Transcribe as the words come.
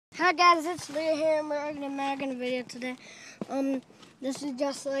Hi guys, it's Leah here, and we're making a video today. This is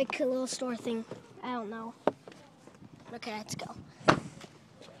just like a little store thing. I don't know. Okay, let's go.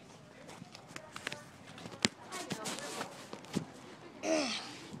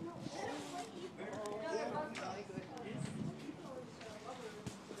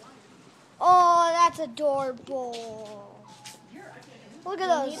 Oh, that's adorable. Look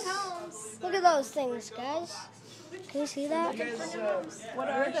at those. Look at those things, guys. Can you see that? What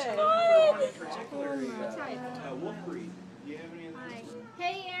are they? Wolf breed. Hi.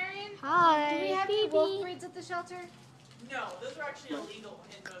 Hey, Aaron. Hi. Do we have any wolf breeds at the shelter? No, those are actually illegal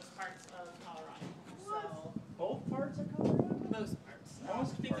in most parts of Colorado. So, Both parts of Colorado? most parts. I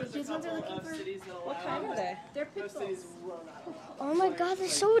think there's a These ones are couple looking of for- cities that allow. What kind are they? They're pit Most cities bulls. will not allow. Oh my God, they're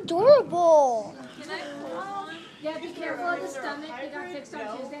so adorable. Can I hold one? Yeah, be careful of the stomach. They got fixed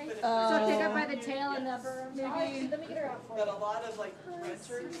on Tuesday. So Oh. pick up by the tail and the upper. Maybe. Let me get her out for But a lot of like renters,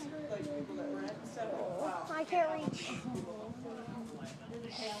 like people that rent stuff, wow. I can't reach.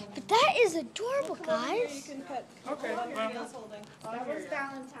 But that is adorable, guys. Okay, well, That was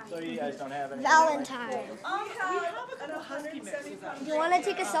Valentine. so you guys don't have any? Valentine. We have a husky mix. Do you want to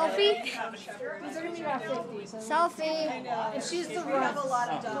take a selfie? These are gonna be about 50. So. Selfie. And she's the We have a rough. lot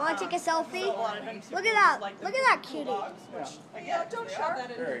of You dogs. want to take a selfie? Look at that. Look at that cutie. Yeah, don't show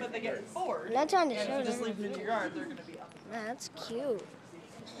that in, but they get bored. I'm not trying to And if show you just them. leave them in your yard, they're gonna be up. That's cute.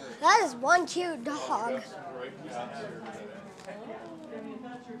 That is one cute dog.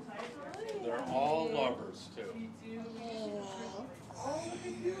 They're all lovers too.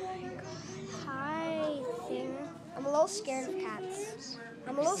 Hi, thing. I'm a little scared of cats.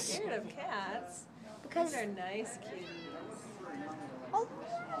 I'm a little scared Scared of cats? because. They're nice cuties. Oh.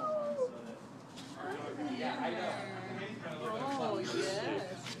 Oh,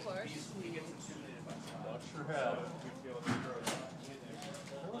 yes, of course. Watch your head.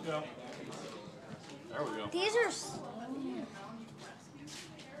 There we go. There we go. These are.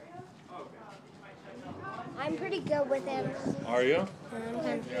 I'm pretty good with animals. Are you?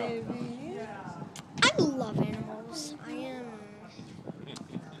 I love animals.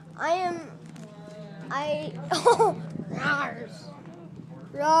 Oh, rawr.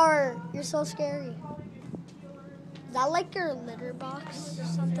 Rawr. You're so scary. Is that like your litter box or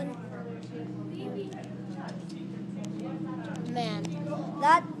something? Man,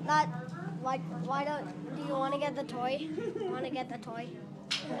 why do you want to get the toy? Want to get the toy?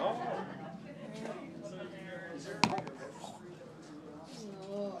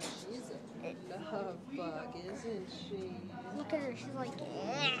 Oh, she's a love bug, isn't she? Look at her. She's like,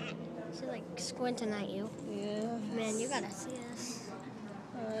 she's like squinting at you. Yeah. Man, you gotta see this.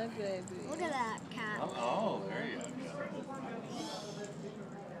 Hi, baby. Look at that cat. Oh, there you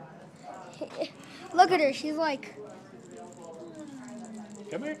go. Look at her. She's like,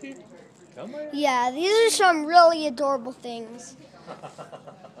 Come here, kid. Come here. yeah, these are some really adorable things.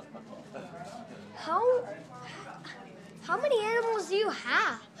 How many animals do you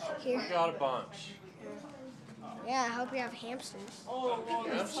have here? We got a bunch. Yeah, I hope you have hamsters.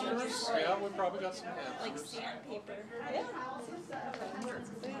 Hamsters? Yeah, we probably got some hamsters. Like sandpaper. Yeah.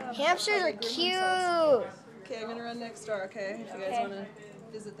 Hamsters are cute. Okay, I'm gonna run next door, okay? If you guys wanna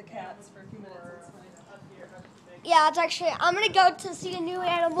visit the cats for a few minutes, it's fine. Yeah, it's actually, I'm gonna go to see a new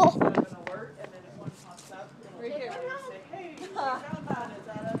animal. Right here.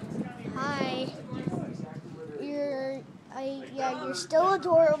 Hi. You're still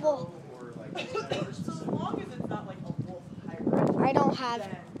adorable. As long as it's not like a wolf hybrid, I don't have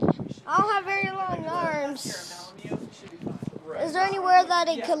very long arms. Is there anywhere that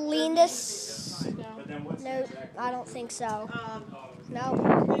I could lean this? No, I don't think so. No. they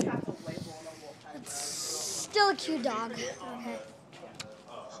have to label it a wolf hybrid. It's still a cute dog. Okay.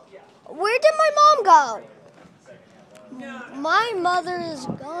 Where did my mom go? My mother is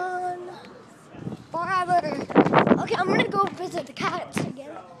gone forever. Okay, I'm gonna go visit the cats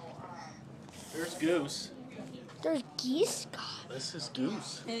again. There's Goose. There's geese? God. This is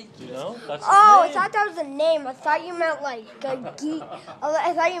Goose. You know? That's Oh, I his name. thought that was a name. I thought you meant like a geese.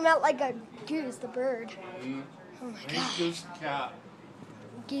 I thought you meant like a goose, the bird. Oh my He's God. Goose the cat.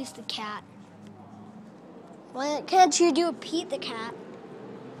 Geese the cat. Why can't you do Pete the cat?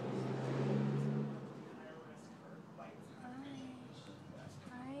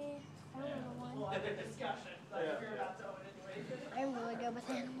 I'm really good with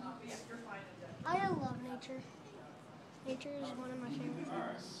animals. I love nature. Nature is one of my favorite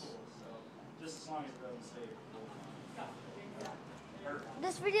things. Just as long as it doesn't say.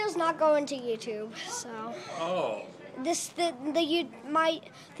 This video is not going to YouTube, so Oh. the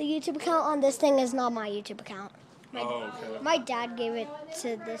YouTube account on this thing is not my YouTube account. My dad gave it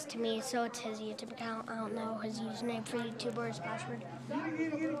to me, so it's his YouTube account. I don't know his username for YouTube or his password.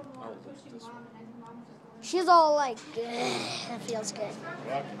 Oh, this one. She's all like, that feels good.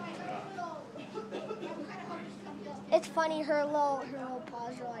 It's funny, her little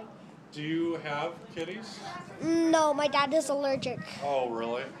paws are like. Do you have kitties? No, my dad is allergic. Oh,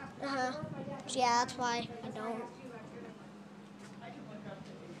 really? Uh-huh. So yeah, that's why I don't.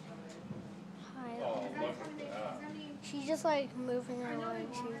 Oh, look at that. She's just like moving her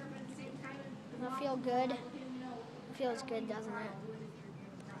legs. Does that feel good? It feels good, doesn't it?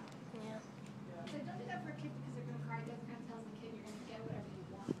 Yeah. So don't do that for a kid because they're gonna cry. It doesn't kind of tells the kid you're gonna get whatever you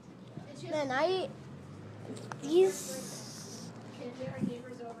want. It's just These. kids, they had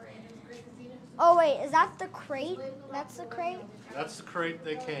neighbors over and it was great to see them. Oh wait, is that the crate? That's the crate? That's the crate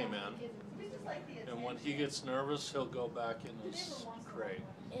they came in. And when he gets nervous, he'll go back in his crate.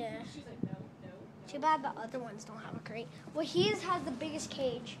 Yeah. Too bad the other ones don't have a crate. Well, his has the biggest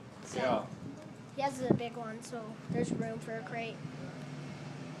cage. So Yeah. he has the big one, so there's room for a crate.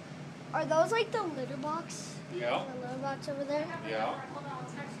 Are those like the litter box? Yeah. The litter box over there? Yeah.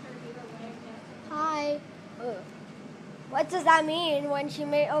 Hi. Ugh. What does that mean when she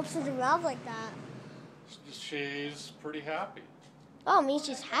opens her mouth like that? She's pretty happy. Oh, it means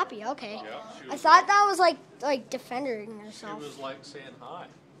she's happy. Okay. Yeah. She I was, thought that was like defending she herself. was like saying hi.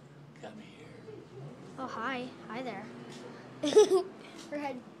 Come here. Oh, hi. Hi there. Her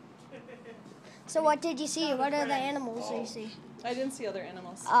head. So what did you see? What are the animals that you see? I didn't see other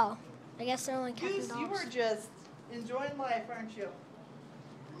animals. Oh, I guess they're only cats Goose, and you dogs. are just enjoying life, aren't you?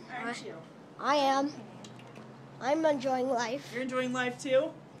 Aren't you? I am. I'm enjoying life. You're enjoying life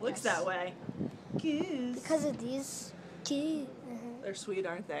too? Looks that way. Goose. Because of these kitties. They're sweet,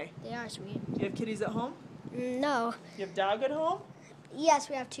 aren't they? They are sweet. Do you have kitties at home? No. You have dog at home? Yes,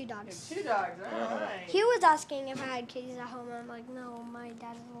 we have 2 You dogs. have 2 dogs, alright. He was asking if I had kitties at home, and I'm like, no, my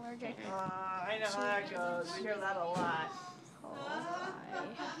dad is allergic. I know how that goes. We hear that a lot.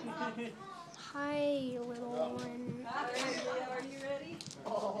 Hi, little one. Alright, Leah, are you ready?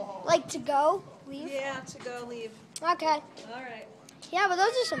 Like to go? Leave? Yeah, to go leave. Okay. Alright. Yeah, but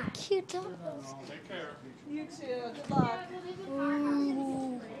those are some cute dogs. Take care. You too. Good luck.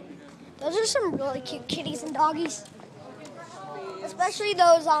 Ooh. Those are some really cute kitties and doggies. Especially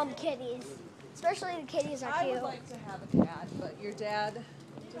those kitties. Especially the kitties are I cute. would like to have a cat, but your dad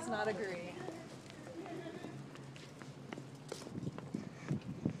does not agree.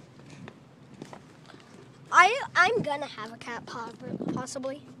 I'm gonna have a cat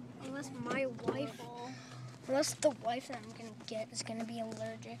possibly. Unless the wife that I'm gonna get is gonna be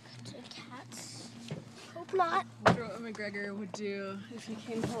allergic to cats. Hope not. I wonder what McGregor would do if he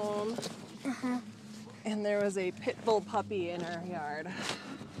came home and there was a pit bull puppy in our yard.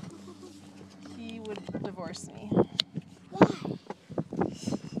 He would divorce me. Why?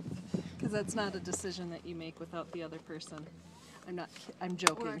 Because that's not a decision that you make without the other person. I'm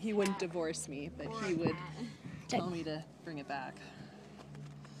joking. He wouldn't divorce me, but he would tell me to bring it back.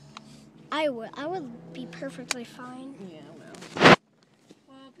 I would be perfectly fine. Yeah, well.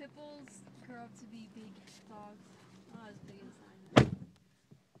 Well, pit bulls grow up to be big dogs, not as big as Simon.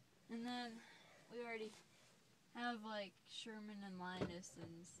 And then we already have like Sherman and Linus,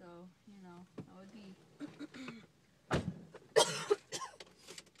 and so you know that would be.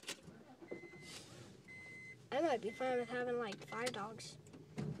 I might be fine with having like 5 dogs.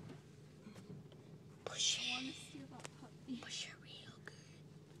 Push I want it. to steal that puppy. Push it real good.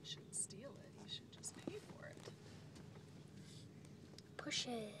 You shouldn't steal it. You should just pay for it. Push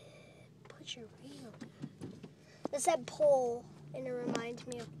it. Push it real good. It said pull, and it reminds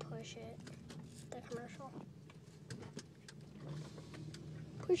me of Push It, the commercial.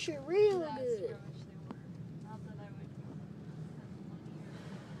 Push it real That's good. how much they were. Not that I would spend the money here.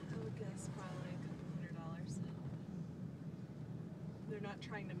 I would guess probably $200. They're not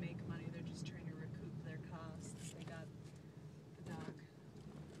trying to make money.